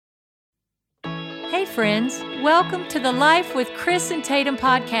Hey friends, welcome to the Life with Chris and Tatum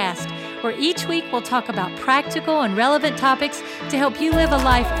podcast, where each week we'll talk about practical and relevant topics to help you live a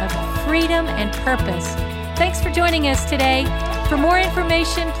life of freedom and purpose. Thanks for joining us today. For more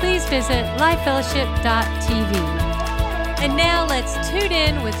information, please visit lifefellowship.tv. And now let's tune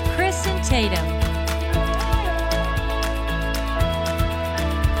in with Chris and Tatum.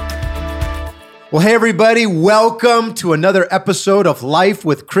 Well, hey, everybody. Welcome to another episode of Life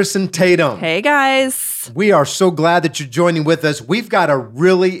with Chris and Tatum. Hey, guys. We are so glad that you're joining with us. We've got a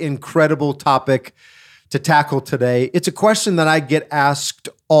really incredible topic to tackle today. It's a question that I get asked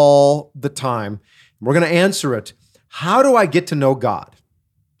all the time. We're going to answer it. How do I get to know God?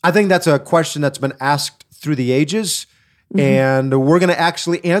 I think that's a question that's been asked through the ages, and we're going to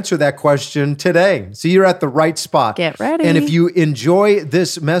actually answer that question today. So you're at the right spot. Get ready. And if you enjoy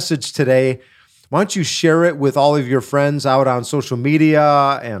this message today, why don't you share it with all of your friends out on social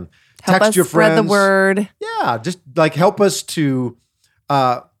media and text your friends. Spread the word. Yeah, just like help us to,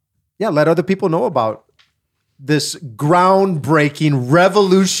 let other people know about this groundbreaking,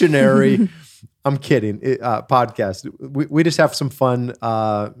 revolutionary, I'm kidding, podcast. We just have some fun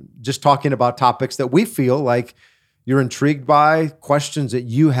just talking about topics that we feel like you're intrigued by, questions that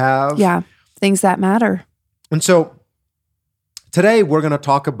you have. Yeah, things that matter. And so today we're going to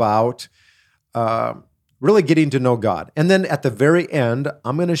talk about really getting to know God. And then at the very end,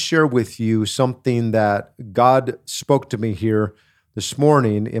 I'm going to share with you something that God spoke to me here this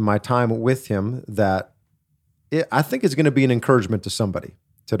morning in my time with him that I think is going to be an encouragement to somebody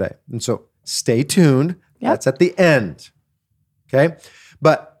today. And so stay tuned. Yep. That's at the end. Okay?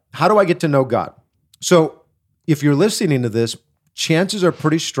 But how do I get to know God? So if you're listening to this, chances are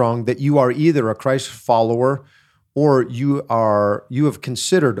pretty strong that you are either a Christ follower or you have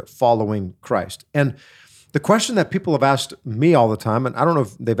considered following Christ. And the question that people have asked me all the time, and I don't know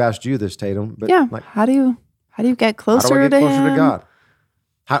if they've asked you this, Tatum, but how do you get closer to him? How do I get closer to God?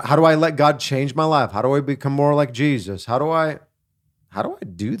 How do I let God change my life? How do I become more like Jesus? How do I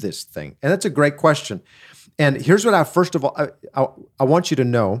do this thing? And that's a great question. And here's what first of all, I want you to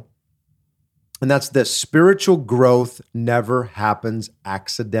know, and that's this: spiritual growth never happens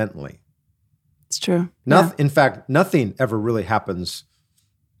accidentally. It's true. In fact, nothing ever really happens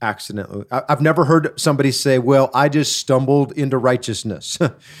accidentally. I've never heard somebody say, well, I just stumbled into righteousness.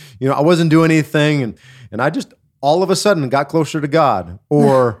 I wasn't doing anything and I just all of a sudden got closer to God.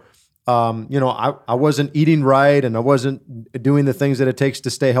 Or, I wasn't eating right and I wasn't doing the things that it takes to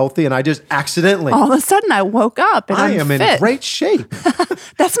stay healthy. And I just accidentally. All of a sudden I woke up and I am fit. in great shape.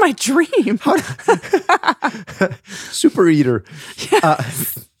 That's my dream. Super eater.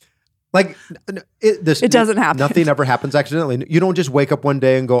 Yes. It doesn't happen. Nothing ever happens accidentally. You don't just wake up one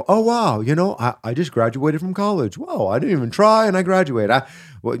day and go, oh, wow, I just graduated from college. Wow, I didn't even try and I graduated.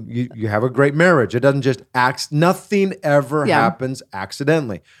 You have a great marriage. It doesn't just nothing ever happens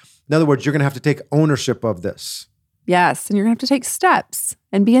accidentally. In other words, you're going to have to take ownership of this. Yes, and you're going to have to take steps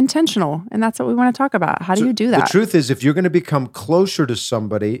and be intentional. And that's what we want to talk about. How do you do that? The truth is, if you're going to become closer to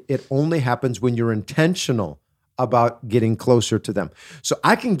somebody, it only happens when you're intentional about getting closer to them. So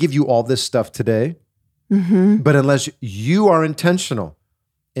I can give you all this stuff today, but unless you are intentional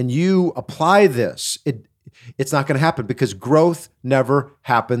and you apply this, it's not going to happen, because growth never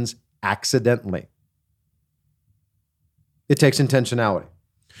happens accidentally. It takes intentionality.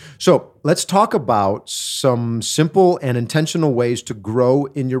 So let's talk about some simple and intentional ways to grow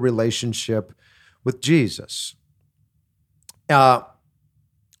in your relationship with Jesus.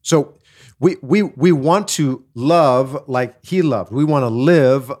 So we want to love like he loved. We want to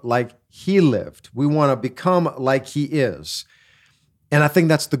live like he lived. We want to become like he is. And I think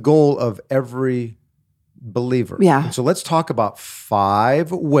that's the goal of every believer. Yeah. And so let's talk about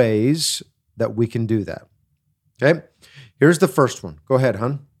 5 ways that we can do that. Okay? Here's the first one. Go ahead,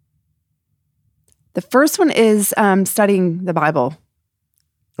 hon. The first one is studying the Bible.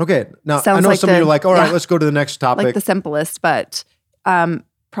 Okay. Now, Sounds I know like some of you are like, all right, let's go to the next topic. Like the simplest, but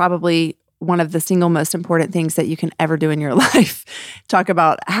probably one of the single most important things that you can ever do in your life. Talk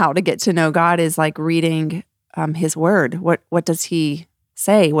about how to get to know God is like reading his word. What does he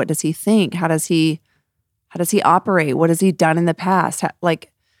say? What does he think? How does he operate? What has he done in the past?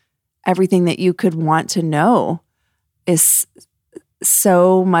 Like everything that you could want to know is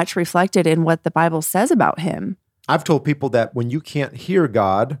so much reflected in what the Bible says about him. I've told people that when you can't hear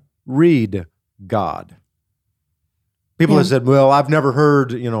God, read God. People have said, well, I've never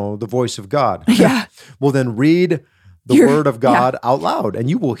heard, the voice of God. Yeah. Well, then read the word of God out loud and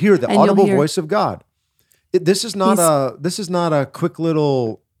you will hear the audible voice of God. This is not a quick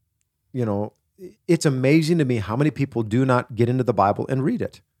little, it's amazing to me how many people do not get into the Bible and read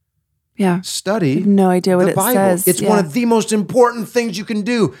it. Yeah. study I have no idea what the it Bible. says. It's one of the most important things you can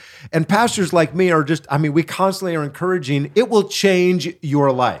do. And pastors like me are we constantly are encouraging, it will change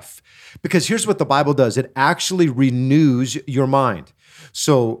your life. Because here's what the Bible does. It actually renews your mind.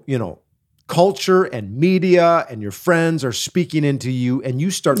 So, culture and media and your friends are speaking into you, and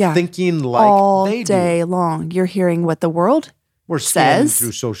you start thinking like all they day do. long. You're hearing what the world We're scanning says.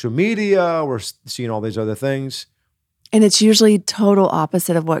 through social media. We're seeing all these other things. And it's usually total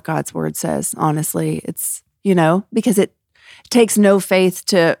opposite of what God's word says, honestly. It's, because it takes no faith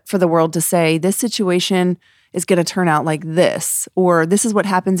for the world to say this situation is going to turn out like this, or this is what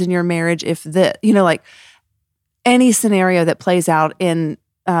happens in your marriage if this, like any scenario that plays out in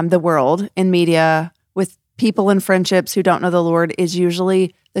the world, in media, with people in friendships who don't know the Lord is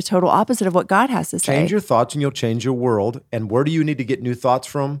usually the total opposite of what God has to say. Change your thoughts and you'll change your world. And where do you need to get new thoughts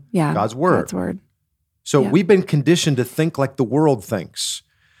from? Yeah, God's word. God's word. So we've been conditioned to think like the world thinks.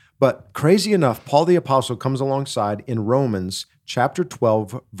 But crazy enough, Paul the Apostle comes alongside in Romans chapter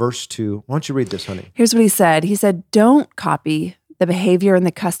 12, verse 2. Why don't you read this, honey? Here's what he said. He said, don't copy the behavior and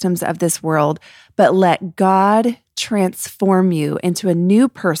the customs of this world, but let God transform you into a new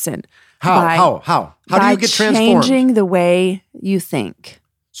person. How do you get transformed? Changing the way you think.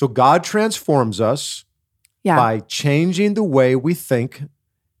 So God transforms us by changing the way we think.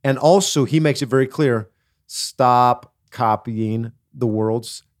 And also, he makes it very clear, stop copying the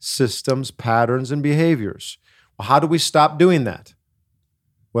world's systems, patterns, and behaviors. Well, how do we stop doing that?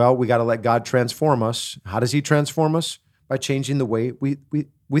 Well, we got to let God transform us. How does he transform us? By changing the way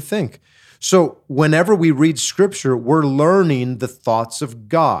we think. So whenever we read scripture, we're learning the thoughts of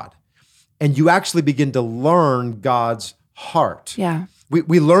God. And you actually begin to learn God's heart. Yeah.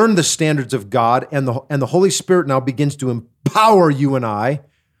 We learn the standards of God, and the Holy Spirit now begins to empower you and I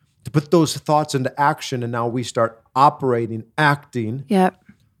to put those thoughts into action, and now we start operating, acting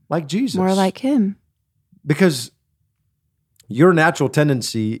like Jesus. More like him. Because your natural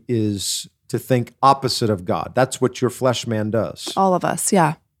tendency is to think opposite of God. That's what your flesh man does. All of us,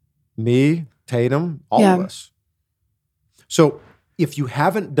 yeah. Me, Tatum, all of us. So if you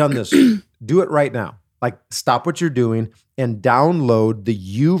haven't done this, do it right now. Like, stop what you're doing and download the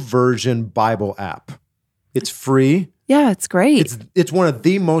YouVersion Bible app. It's free. Yeah, it's great. It's one of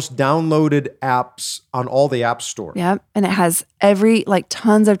the most downloaded apps on all the app store. Yeah, and it has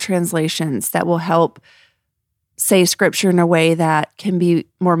tons of translations that will help say scripture in a way that can be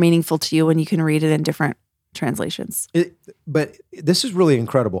more meaningful to you when you can read it in different translations. But this is really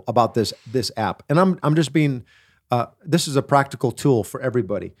incredible about this app. And I'm just being, this is a practical tool for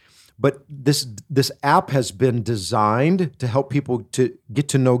everybody. But this app has been designed to help people to get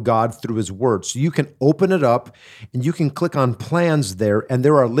to know God through his word. So you can open it up and you can click on plans there. And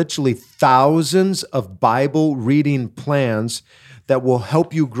there are literally thousands of Bible reading plans that will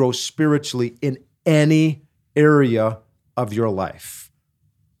help you grow spiritually in any area of your life.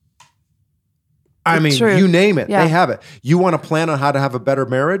 True. You name it, Yeah. they have it. You want a plan on how to have a better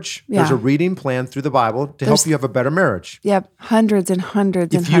marriage? Yeah. There's a reading plan through the Bible to help you have a better marriage. Yep, hundreds and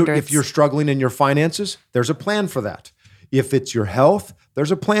hundreds and hundreds. If you're struggling in your finances, there's a plan for that. If it's your health, there's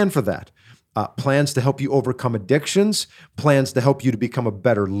a plan for that. Plans to help you overcome addictions, plans to help you to become a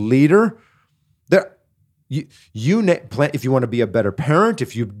better leader. If you want to be a better parent,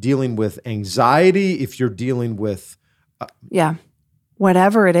 if you're dealing with anxiety, if you're dealing with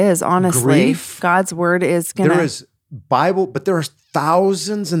whatever it is, honestly, grief, God's word is going to... There is Bible, but there are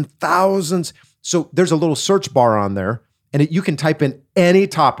thousands and thousands. So there's a little search bar on there, and you can type in any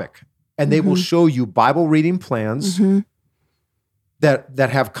topic, and they will show you Bible reading plans that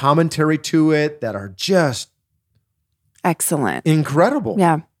have commentary to it that are just excellent, incredible.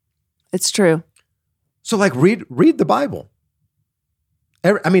 Yeah, it's true. So read the Bible.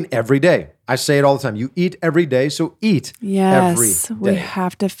 Every day. I say it all the time. You eat every day, so eat every day. We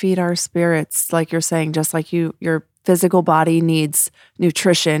have to feed our spirits, like you're saying, just like your physical body needs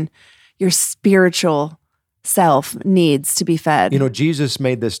nutrition, your spiritual self needs to be fed. Jesus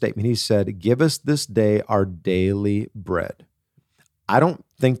made this statement. He said, "Give us this day our daily bread." I don't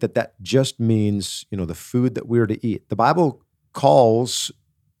think that just means, the food that we're to eat. The Bible calls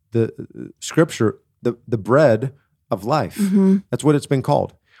the scripture the bread of life. That's what it's been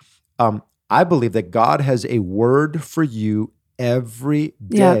called. I believe that God has a word for you every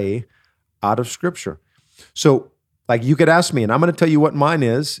day out of scripture. So you could ask me, and I'm going to tell you what mine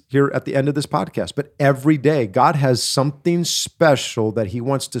is here at the end of this podcast, but every day God has something special that he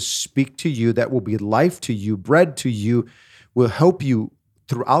wants to speak to you that will be life to you, bread to you, will help you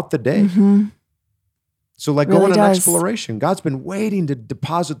throughout the day. So go on an exploration. God's been waiting to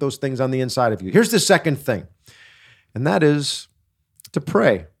deposit those things on the inside of you. Here's the second thing, and that is to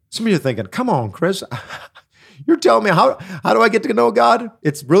pray. Some of you are thinking, come on, Chris, you're telling me how do I get to know God?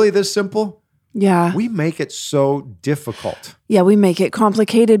 It's really this simple. Yeah. We make it so difficult. Yeah, we make it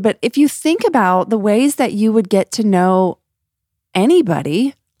complicated. But if you think about the ways that you would get to know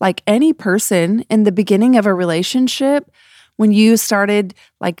anybody, like any person in the beginning of a relationship, when you started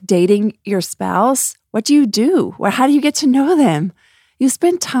like dating your spouse, what do you do? How do you get to know them? You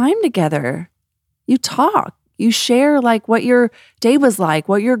spend time together. You talk. You share like what your day was like,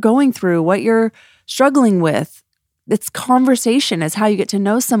 what you're going through, what you're struggling with. It's conversation is how you get to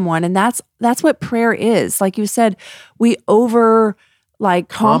know someone. And that's what prayer is. Like you said, we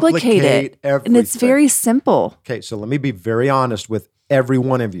complicate it. Everything. And it's very simple. Okay, so let me be very honest with every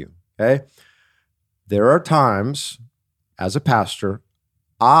one of you, okay? There are times as a pastor,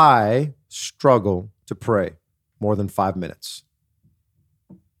 I struggle to pray more than 5 minutes.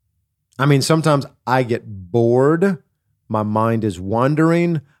 I mean, sometimes I get bored. My mind is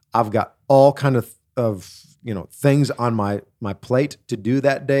wandering. I've got all kind of things on my plate to do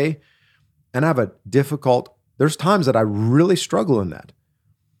that day. And I have there's times that I really struggle in that.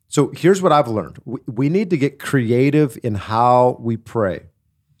 So here's what I've learned. We need to get creative in how we pray.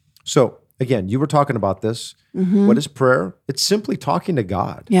 So again, you were talking about this. Mm-hmm. What is prayer? It's simply talking to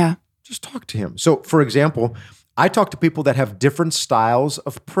God. Yeah. Just talk to him. So for example, I talk to people that have different styles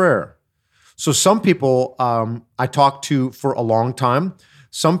of prayer. So some people I talk to for a long time.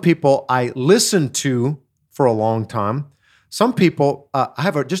 Some people I listen to for a long time. Some people, I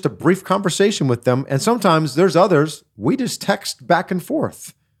have just a brief conversation with them. And sometimes there's others, we just text back and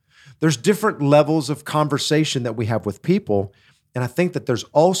forth. There's different levels of conversation that we have with people. And I think that there's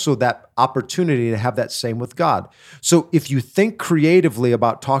also that opportunity to have that same with God. So if you think creatively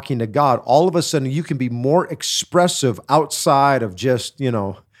about talking to God, all of a sudden you can be more expressive outside of just,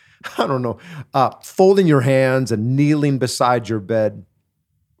 folding your hands and kneeling beside your bed.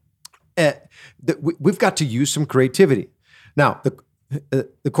 We've got to use some creativity. Now,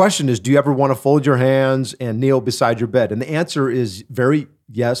 the question is, do you ever want to fold your hands and kneel beside your bed? And the answer is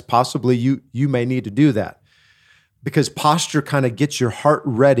yes, possibly you may need to do that. Because posture kind of gets your heart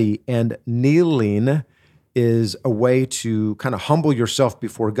ready, and kneeling is a way to kind of humble yourself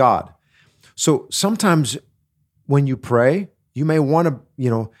before God. So sometimes when you pray, you may want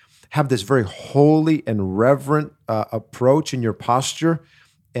to, have this very holy and reverent approach in your posture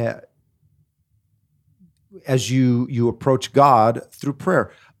as you approach God through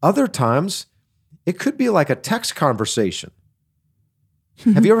prayer. Other times, it could be like a text conversation.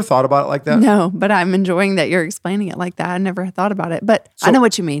 Have you ever thought about it like that? No, but I'm enjoying that you're explaining it like that. I never thought about it, but I know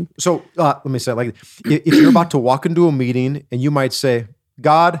what you mean. So let me say it like this. If you're about to walk into a meeting and you might say,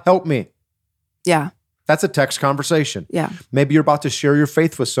 God, help me. Yeah. That's a text conversation. Yeah. Maybe you're about to share your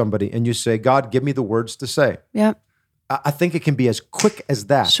faith with somebody and you say, God, give me the words to say. Yeah. I think it can be as quick as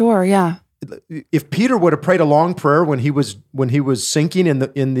that. Sure, yeah. If Peter would have prayed a long prayer when he was sinking in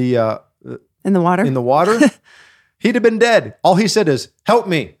the water, he'd have been dead. All he said is, help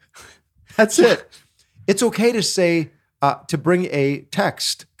me. That's it. It's okay to say, to bring a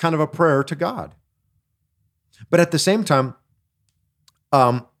text, kind of a prayer to God. But at the same time,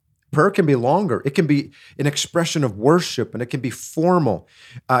 prayer can be longer. It can be an expression of worship, and it can be formal,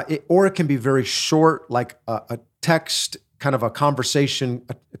 or it can be very short, like a text, kind of a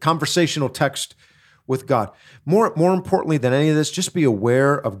conversational text with God. More importantly than any of this, just be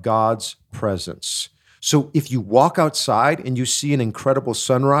aware of God's presence. So if you walk outside and you see an incredible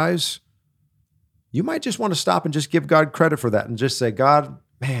sunrise, you might just want to stop and just give God credit for that and just say, God,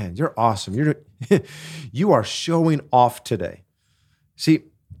 man, you're awesome. You are showing off today. See,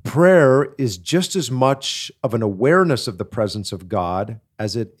 prayer is just as much of an awareness of the presence of God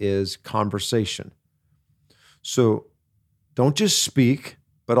as it is conversation. So don't just speak,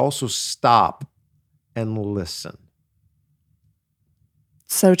 but also stop and listen.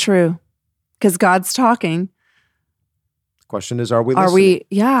 So true. Because God's talking. The question is, are we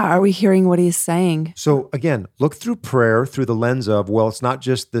listening? Are we hearing what he's saying? So again, look through prayer through the lens of, well, it's not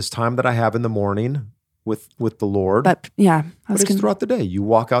just this time that I have in the morning with the Lord. But yeah. But it's throughout the day. You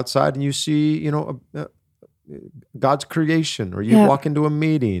walk outside and you see, God's creation, or you walk into a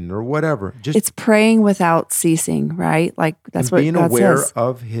meeting or whatever. It's praying without ceasing, right? Like that's what God says. Being aware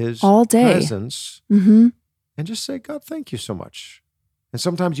of his all day. Presence. Mm-hmm. And just say, God, thank you so much. And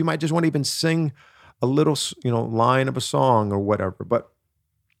sometimes you might just want to even sing a little, line of a song or whatever, but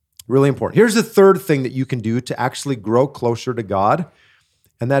really important. Here's the third thing that you can do to actually grow closer to God,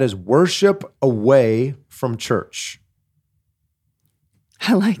 and that is worship away from church.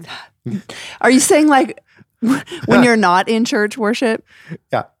 I like that. Are you saying like when you're not in church, worship?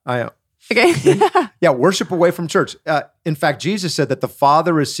 Yeah, I am. Okay. Yeah, worship away from church. In fact, Jesus said that the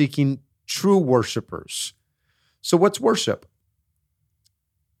Father is seeking true worshipers. So what's worship?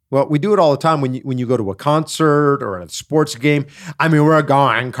 Well, we do it all the time when you go to a concert or a sports game. I mean, we're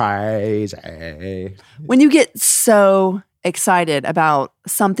going crazy. When you get so excited about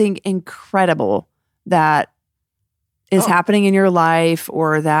something incredible that is happening in your life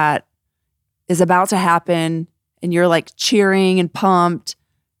or that is about to happen and you're like cheering and pumped,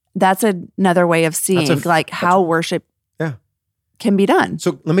 that's another way of seeing how worship can be done.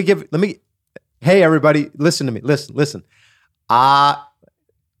 So hey, everybody, listen to me. Listen.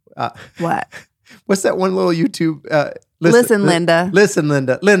 What? What's that one little YouTube? Listen, Linda. Listen,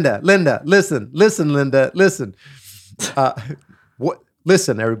 Linda. Listen, Linda. Listen.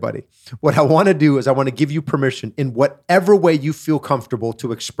 Listen, everybody. What I want to do is I want to give you permission in whatever way you feel comfortable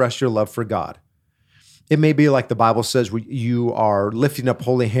to express your love for God. It may be like the Bible says, where you are lifting up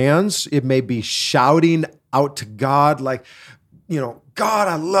holy hands. It may be shouting out to God, like, God,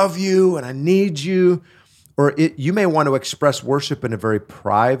 I love you and I need you. Or you may want to express worship in a very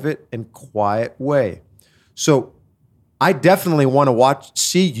private and quiet way. So I definitely want to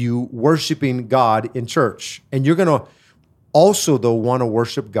see you worshiping God in church. And you're going to also, though, want to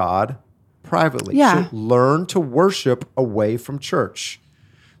worship God privately. Yeah. So learn to worship away from church.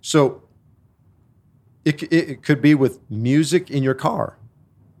 So it could be with music in your car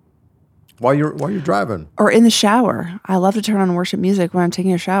while you're driving, or in the shower. I love to turn on worship music when I'm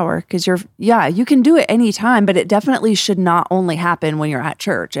taking a shower because you can do it anytime, but it definitely should not only happen when you're at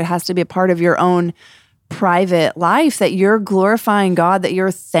church. It has to be a part of your own private life, that you're glorifying God, that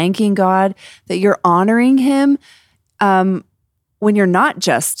you're thanking God, that you're honoring Him when you're not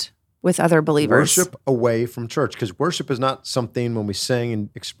just with other believers. Worship away from church, because worship is not something when we sing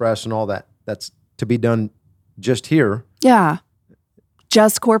and express and all that, that's to be done just here. Yeah.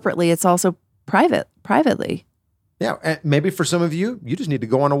 Just corporately. It's also privately. Yeah. And maybe for some of you, you just need to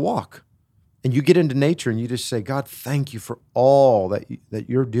go on a walk and you get into nature and you just say, God, thank you for all that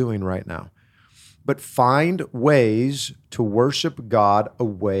you're doing right now. But find ways to worship God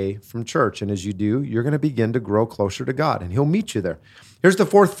away from church. And as you do, you're going to begin to grow closer to God and He'll meet you there. Here's the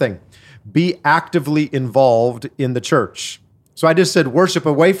fourth thing. Be actively involved in the church. So I just said worship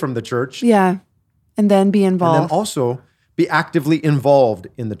away from the church. Yeah. And then be involved. And then also be actively involved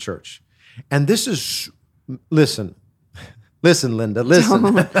in the church. And this is, listen, Linda,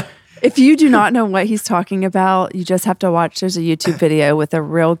 listen. If you do not know what he's talking about, you just have to watch. There's a YouTube video with a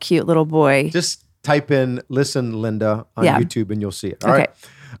real cute little boy. Just type in "Listen, Linda" on YouTube, and you'll see it. All right.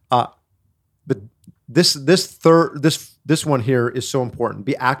 But this one here is so important.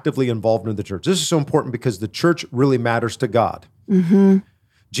 Be actively involved in the church. This is so important because the church really matters to God. Mm-hmm.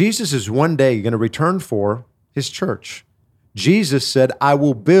 Jesus is one day going to return for His church. Jesus said, "I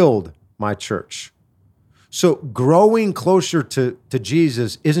will build my church." So growing closer to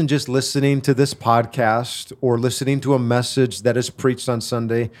Jesus isn't just listening to this podcast or listening to a message that is preached on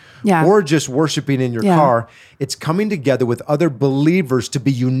Sunday or just worshiping in your car. It's coming together with other believers to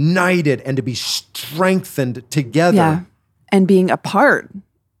be united and to be strengthened together. Yeah. And being a part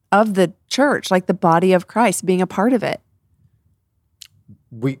of the church, like the body of Christ, being a part of it.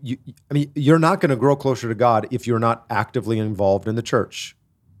 You're not going to grow closer to God if you're not actively involved in the church.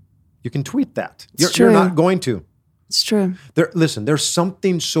 You can tweet that. You're not going to. It's true. Listen, there's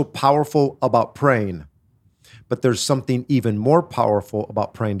something so powerful about praying, but there's something even more powerful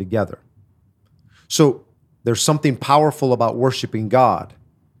about praying together. So there's something powerful about worshiping God,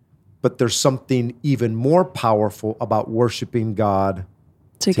 but there's something even more powerful about worshiping God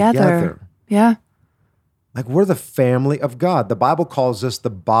together. Yeah. Like we're the family of God. The Bible calls us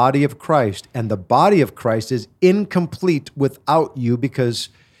the body of Christ, and the body of Christ is incomplete without you because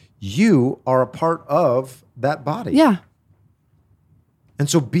you are a part of that body. Yeah. And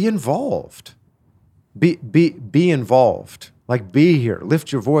so be involved. Be involved. Like be here.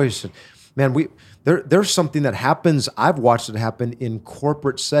 Lift your voice. Man, there's something that happens. I've watched it happen in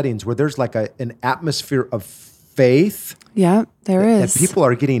corporate settings where there's like an atmosphere of faith. Yeah, there is. That people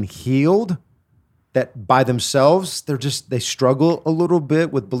are getting healed. That by themselves, they struggle a little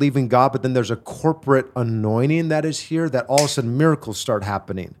bit with believing God, but then there's a corporate anointing that is here that all of a sudden miracles start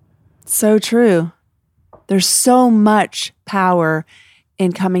happening. So true. There's so much power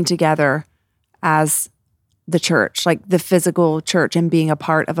in coming together as the church, like the physical church and being a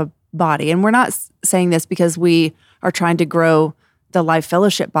part of a body. And we're not saying this because we are trying to grow the Life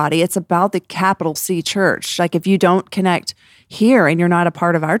Fellowship body. It's about the capital C church. Like if you don't connect here and you're not a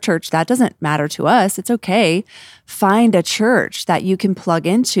part of our church, that doesn't matter to us. It's okay. Find a church that you can plug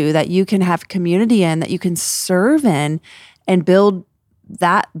into, that you can have community in, that you can serve in and build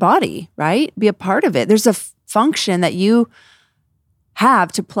that body, right? Be a part of it. There's a function that you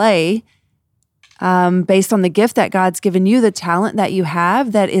have to play based on the gift that God's given you, the talent that you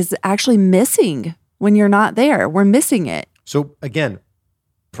have that is actually missing when you're not there. We're missing it. So again,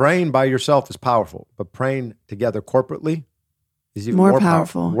 praying by yourself is powerful, but praying together corporately is even more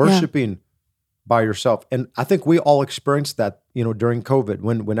powerful. Worshiping by yourself. And I think we all experienced that, during COVID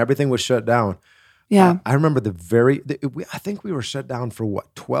when everything was shut down. Yeah. I remember I think we were shut down for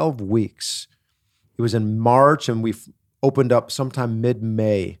 12 weeks. It was in March and we opened up sometime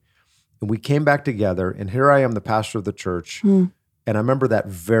mid-May and we came back together and here I am, the pastor of the church. And I remember that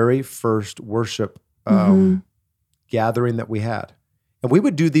very first worship gathering that we had. And we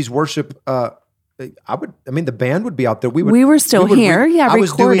would do these worship, the band would be out there. We were still here,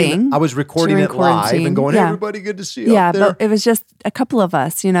 recording. I was recording it live and going, hey, everybody, good to see you out there. Yeah, but it was just a couple of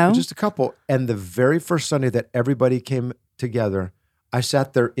us, Just a couple. And the very first Sunday that everybody came together, I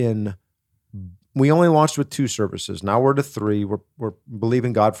sat there we only launched with 2 services. Now we're to 3. We're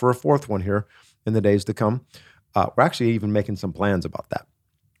believing God for a 4th one here in the days to come. We're actually even making some plans about that.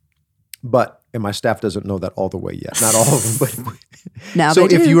 And my staff doesn't know that all the way yet. Not all of them, but now so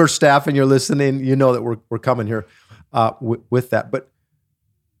if you are staff and you're listening, you know that we're coming here with that. But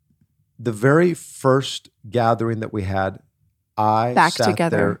the very first gathering that we had, I back sat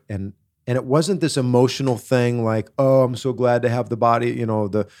together there and it wasn't this emotional thing like, oh, I'm so glad to have the body,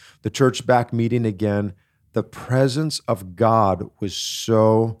 the church back meeting again. The presence of God was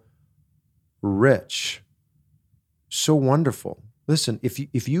so rich, so wonderful. Listen,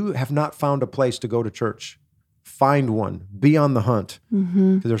 if you have not found a place to go to church, find one. Be on the hunt.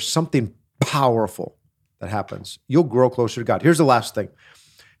 Because there's something powerful that happens. You'll grow closer to God. Here's the last thing, and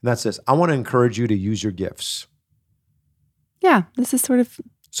that's this. I want to encourage you to use your gifts. Yeah, this is sort of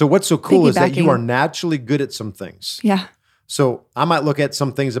so what's so cool is that you are naturally good at some things. Yeah. So I might look at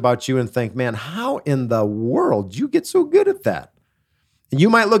some things about you and think, man, how in the world you get so good at that? And you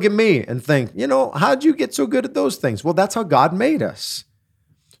might look at me and think, how'd you get so good at those things? Well, that's how God made us.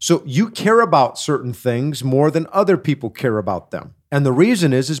 So you care about certain things more than other people care about them. And the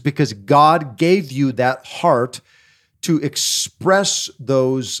reason is because God gave you that heart to express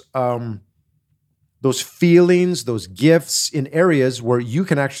those feelings, those gifts in areas where you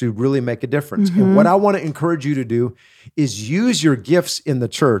can actually really make a difference. And what I want to encourage you to do is use your gifts in the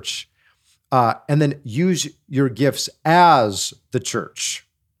church and then use your gifts as the church.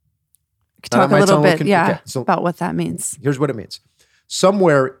 Talk a little bit, about what that means. Here's what it means.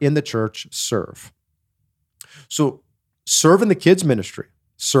 Somewhere in the church, serve. So serve in the kids ministry,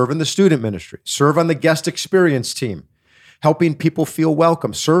 serve in the student ministry, serve on the guest experience team, helping people feel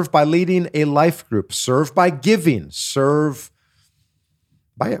welcome, serve by leading a life group, serve by giving, serve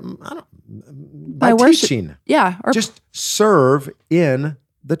by teaching. Yeah. Just serve in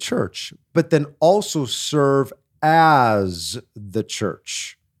the church, but then also serve as the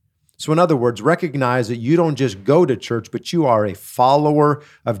church. So in other words, recognize that you don't just go to church, but you are a follower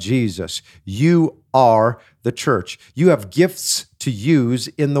of Jesus. You are the church. You have gifts to use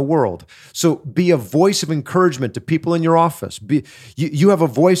in the world. So be a voice of encouragement to people in your office. You have a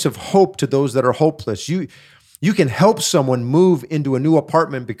voice of hope to those that are hopeless. You can help someone move into a new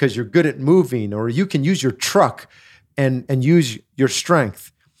apartment because you're good at moving, or you can use your truck and use your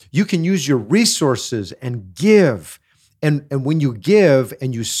strength. You can use your resources and give. And when you give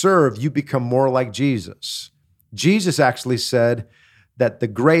and you serve, you become more like Jesus. Jesus actually said that the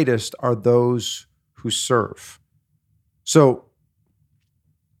greatest are those who serve. So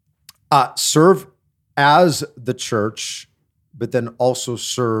serve as the church, but then also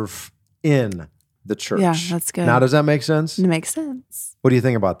serve in the church. Yeah, that's good. Now, does that make sense? It makes sense. What do you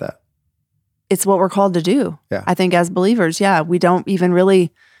think about that? It's what we're called to do. Yeah. I think as believers, we don't even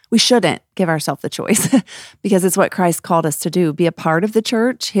we shouldn't give ourselves the choice because it's what Christ called us to do. Be a part of the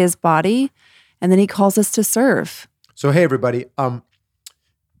church, his body, and then he calls us to serve. So, hey, everybody, we're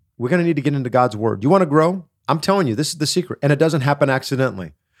going to need to get into God's word. You want to grow? I'm telling you, this is the secret, and it doesn't happen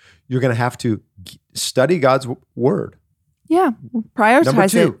accidentally. You're going to have to study God's word. Yeah, prioritize Number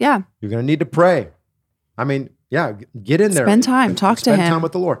 2, it. Yeah. You're going to need to pray. Get in there. Spend time, talk to him. Spend time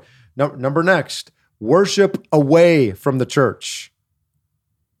with the Lord. Number next, worship away from the church.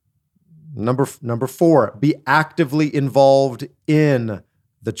 Number 4, be actively involved in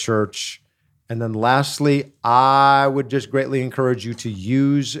the church. And then lastly, I would just greatly encourage you to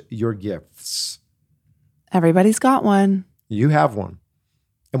use your gifts. Everybody's got one. You have one.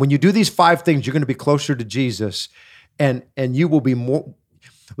 And when you do these 5 things, you're going to be closer to Jesus, and you will be more.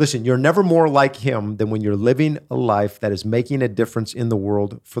 Listen, you're never more like him than when you're living a life that is making a difference in the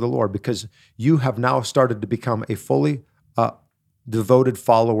world for the Lord, because you have now started to become a fully devoted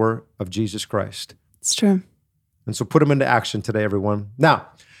follower of Jesus Christ. It's true. And so put them into action today, everyone. Now,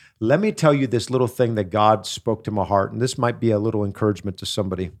 let me tell you this little thing that God spoke to my heart, and this might be a little encouragement to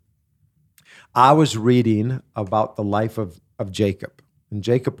somebody. I was reading about the life of Jacob, and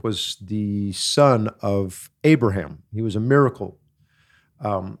Jacob was the son of Abraham. He was a miracle.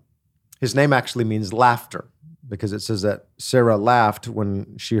 His name actually means laughter, because it says that Sarah laughed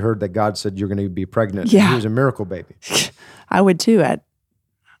when she heard that God said, you're going to be pregnant. Yeah. He was a miracle baby. I would too at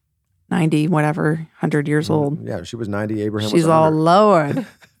 90, whatever, 100 years old. Yeah, she was 90. Abraham She's was all, 100. Lord,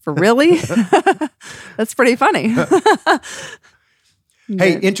 for really? That's pretty funny.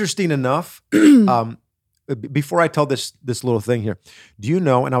 Hey, interesting enough, before I tell this little thing here, do you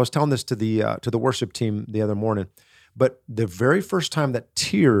know, and I was telling this to the worship team the other morning, but the very first time that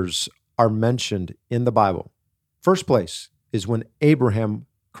tears are mentioned in the Bible, first place is when Abraham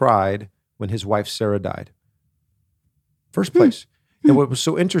cried when his wife Sarah died. First place. And what was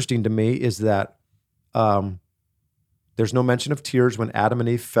so interesting to me is that there's no mention of tears when Adam and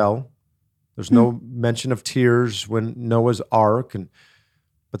Eve fell. There's no mention of tears when Noah's Ark.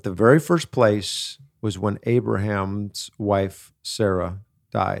 But the very first place was when Abraham's wife Sarah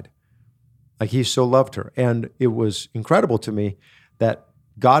died. Like, he so loved her. And it was incredible to me that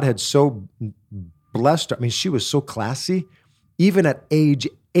God had so blessed her. I mean, she was so classy. Even at age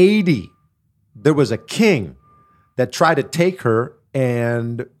 80, there was a king that tried to take her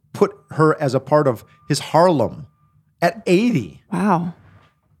and put her as a part of his harem at 80. Wow.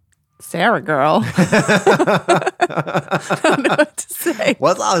 Sarah girl. I don't know what to say.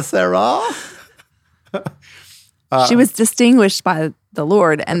 What's up, Sarah? She was distinguished by the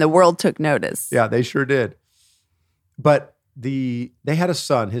Lord, and the world took notice. Yeah, they sure did. But they had a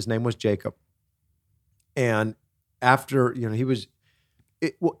son. His name was Jacob. And after,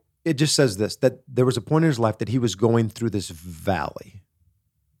 it just says this, that there was a point in his life that he was going through this valley.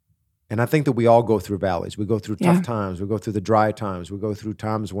 And I think that we all go through valleys. We go through tough times. We go through the dry times. We go through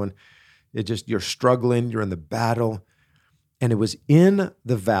times when you're struggling, you're in the battle. And it was in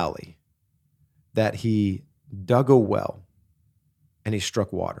the valley that he dug a well and he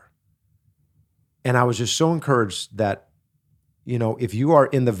struck water. And I was just so encouraged that, if you are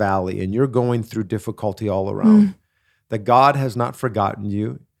in the valley and you're going through difficulty all around, that God has not forgotten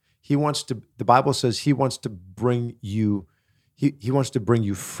you. The Bible says he wants to bring you, he wants to bring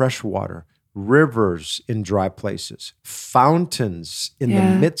you fresh water, rivers in dry places, fountains in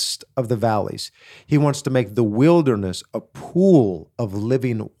the midst of the valleys. He wants to make the wilderness a pool of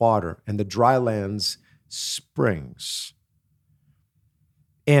living water and the dry lands springs.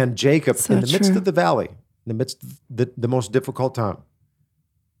 And Jacob, in the midst of the valley, in the midst of the most difficult time,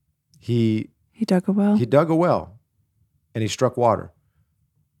 he dug a well. He dug a well and he struck water.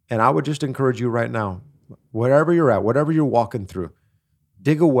 And I would just encourage you right now, wherever you're at, whatever you're walking through,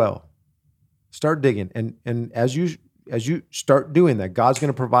 dig a well. Start digging. And as you start doing that, God's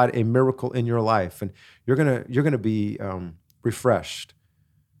going to provide a miracle in your life, and you're going to be refreshed.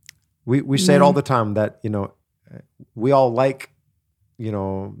 We say it all the time that, we all like,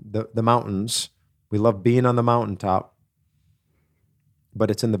 the mountains. We love being on the mountaintop,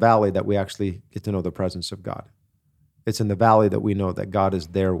 but it's in the valley that we actually get to know the presence of God. It's in the valley that we know that God is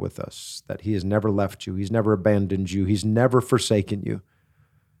there with us, that he has never left you. He's never abandoned you. He's never forsaken you.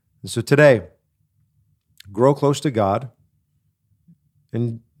 And so today, grow close to God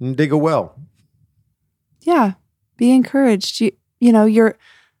and dig a well. Yeah. Be encouraged. The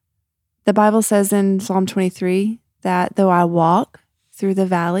Bible says in Psalm 23 that though I walk through the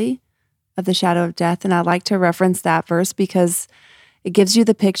valley of the shadow of death, and I like to reference that verse because it gives you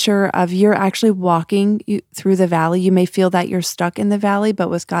the picture of you're actually walking through the valley. You may feel that you're stuck in the valley, but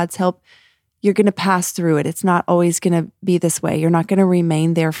with God's help, you're going to pass through it. It's not always going to be this way. You're not going to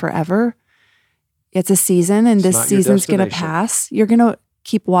remain there forever. It's a season, and this season's going to pass. You're going to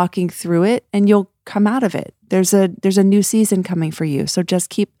keep walking through it, and you'll come out of it. There's a new season coming for you. So just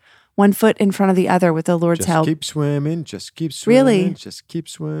keep one foot in front of the other with the Lord's help. Just keep swimming. Just keep swimming. Really? Just keep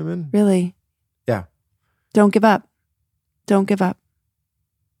swimming. Really? Yeah. Don't give up. Don't give up.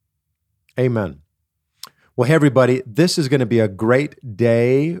 Amen. Well, hey, everybody, this is going to be a great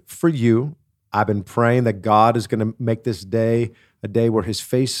day for you. I've been praying that God is going to make this day a day where his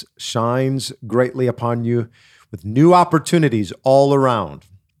face shines greatly upon you with new opportunities all around.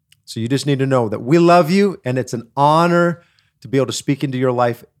 So you just need to know that we love you, and it's an honor to be able to speak into your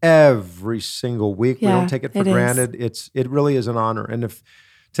life every single week. We don't take it for granted. It really is an honor. And if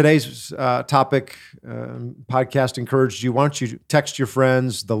today's topic, podcast encouraged you, why don't you text your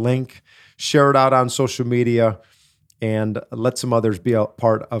friends the link, share it out on social media, and let some others be a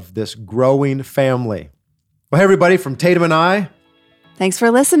part of this growing family. Well, hey, everybody, from Tatum and I, Thanks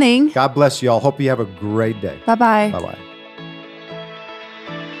for listening. God bless you all. Hope you have a great day. Bye-bye. Bye-bye.